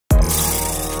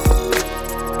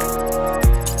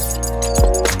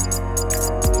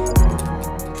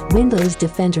Windows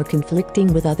Defender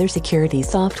conflicting with other security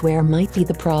software might be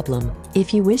the problem.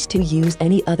 If you wish to use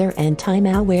any other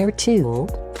anti-malware tool,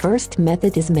 first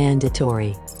method is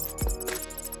mandatory.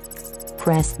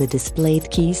 Press the displayed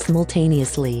key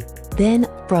simultaneously. Then,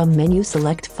 from menu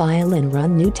select File and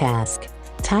Run New Task.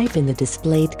 Type in the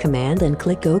displayed command and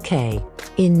click OK.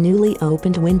 In newly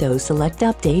opened window select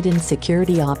Update and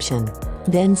Security option.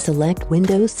 Then select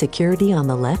Windows Security on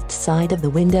the left side of the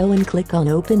window and click on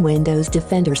Open Windows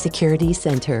Defender Security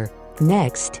Center.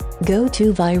 Next, go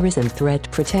to Virus and Threat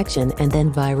Protection and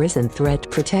then Virus and Threat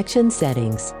Protection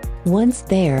Settings. Once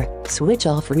there, switch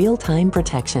off Real-Time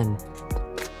Protection.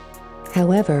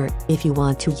 However, if you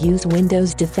want to use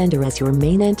Windows Defender as your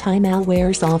main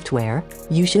anti-malware software,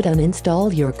 you should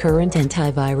uninstall your current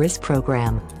antivirus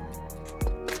program.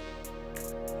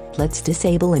 Let's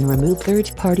disable and remove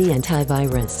third-party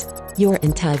antivirus. Your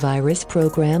antivirus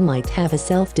program might have a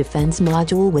self-defense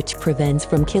module which prevents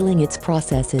from killing its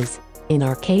processes. In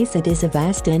our case it is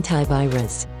Avast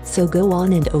Antivirus, so go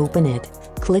on and open it.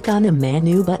 Click on a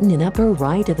menu button in upper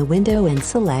right of the window and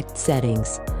select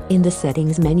Settings. In the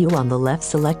Settings menu on the left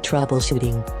select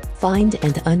Troubleshooting. Find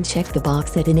and uncheck the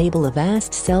box that Enable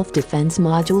Avast Self-Defense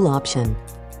Module option.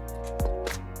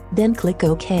 Then click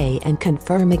OK and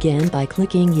confirm again by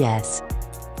clicking Yes.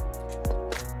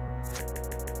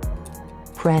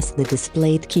 Press the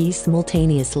displayed key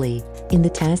simultaneously. In the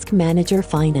Task Manager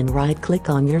find and right-click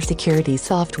on your security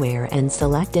software and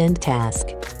select End Task.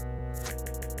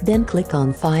 Then click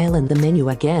on File in the menu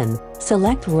again,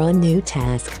 select Run New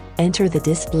Task, enter the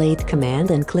displayed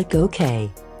command and click OK.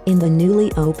 In the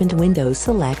newly opened window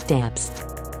select Apps.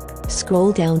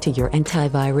 Scroll down to your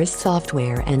antivirus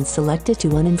software and select it to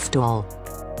uninstall.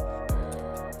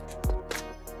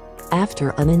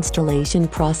 After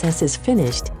uninstallation process is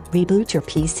finished, reboot your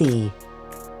PC.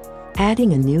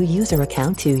 Adding a new user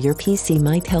account to your PC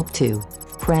might help too.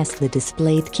 Press the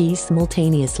displayed key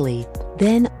simultaneously.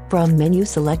 Then, from menu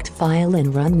select File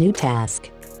and Run New Task.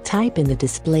 Type in the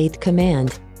displayed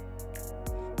command.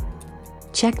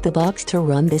 Check the box to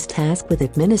run this task with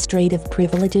administrative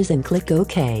privileges and click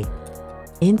OK.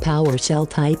 In PowerShell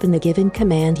type in the given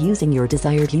command using your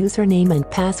desired username and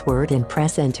password and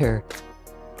press Enter.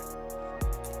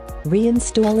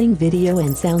 Reinstalling video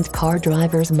and sound card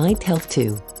drivers might help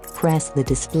too. Press the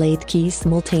displayed key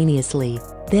simultaneously.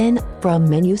 Then, from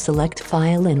menu select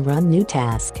File and Run New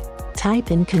Task.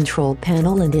 Type in Control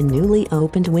Panel and in newly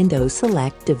opened window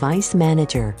select Device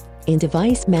Manager. In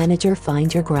Device Manager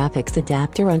find your graphics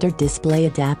adapter under Display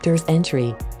Adapters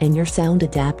entry, and your sound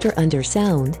adapter under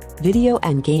Sound, Video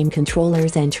and Game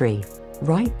Controllers entry.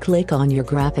 Right-click on your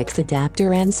graphics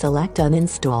adapter and select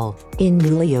Uninstall. In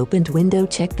newly opened window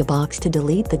check the box to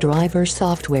delete the driver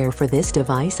software for this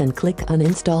device and click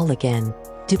Uninstall again.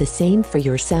 Do the same for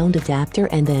your sound adapter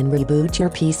and then reboot your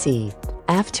PC.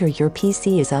 After your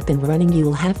PC is up and running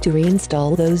you'll have to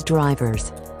reinstall those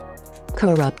drivers.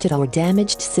 Corrupted or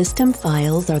damaged system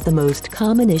files are the most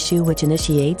common issue which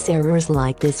initiates errors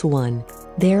like this one.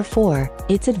 Therefore,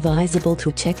 it's advisable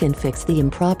to check and fix the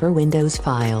improper Windows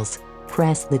files.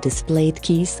 Press the displayed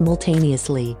key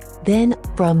simultaneously. Then,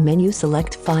 from menu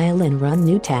select File and Run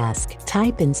New Task.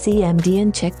 Type in CMD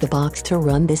and check the box to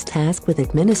run this task with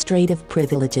administrative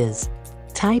privileges.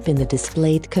 Type in the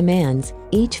displayed commands,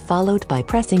 each followed by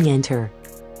pressing Enter.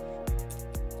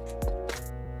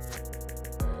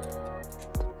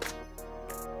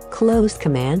 Close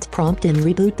command prompt and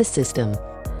reboot the system.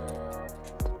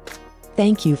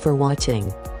 Thank you for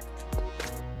watching.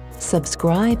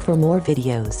 Subscribe for more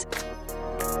videos.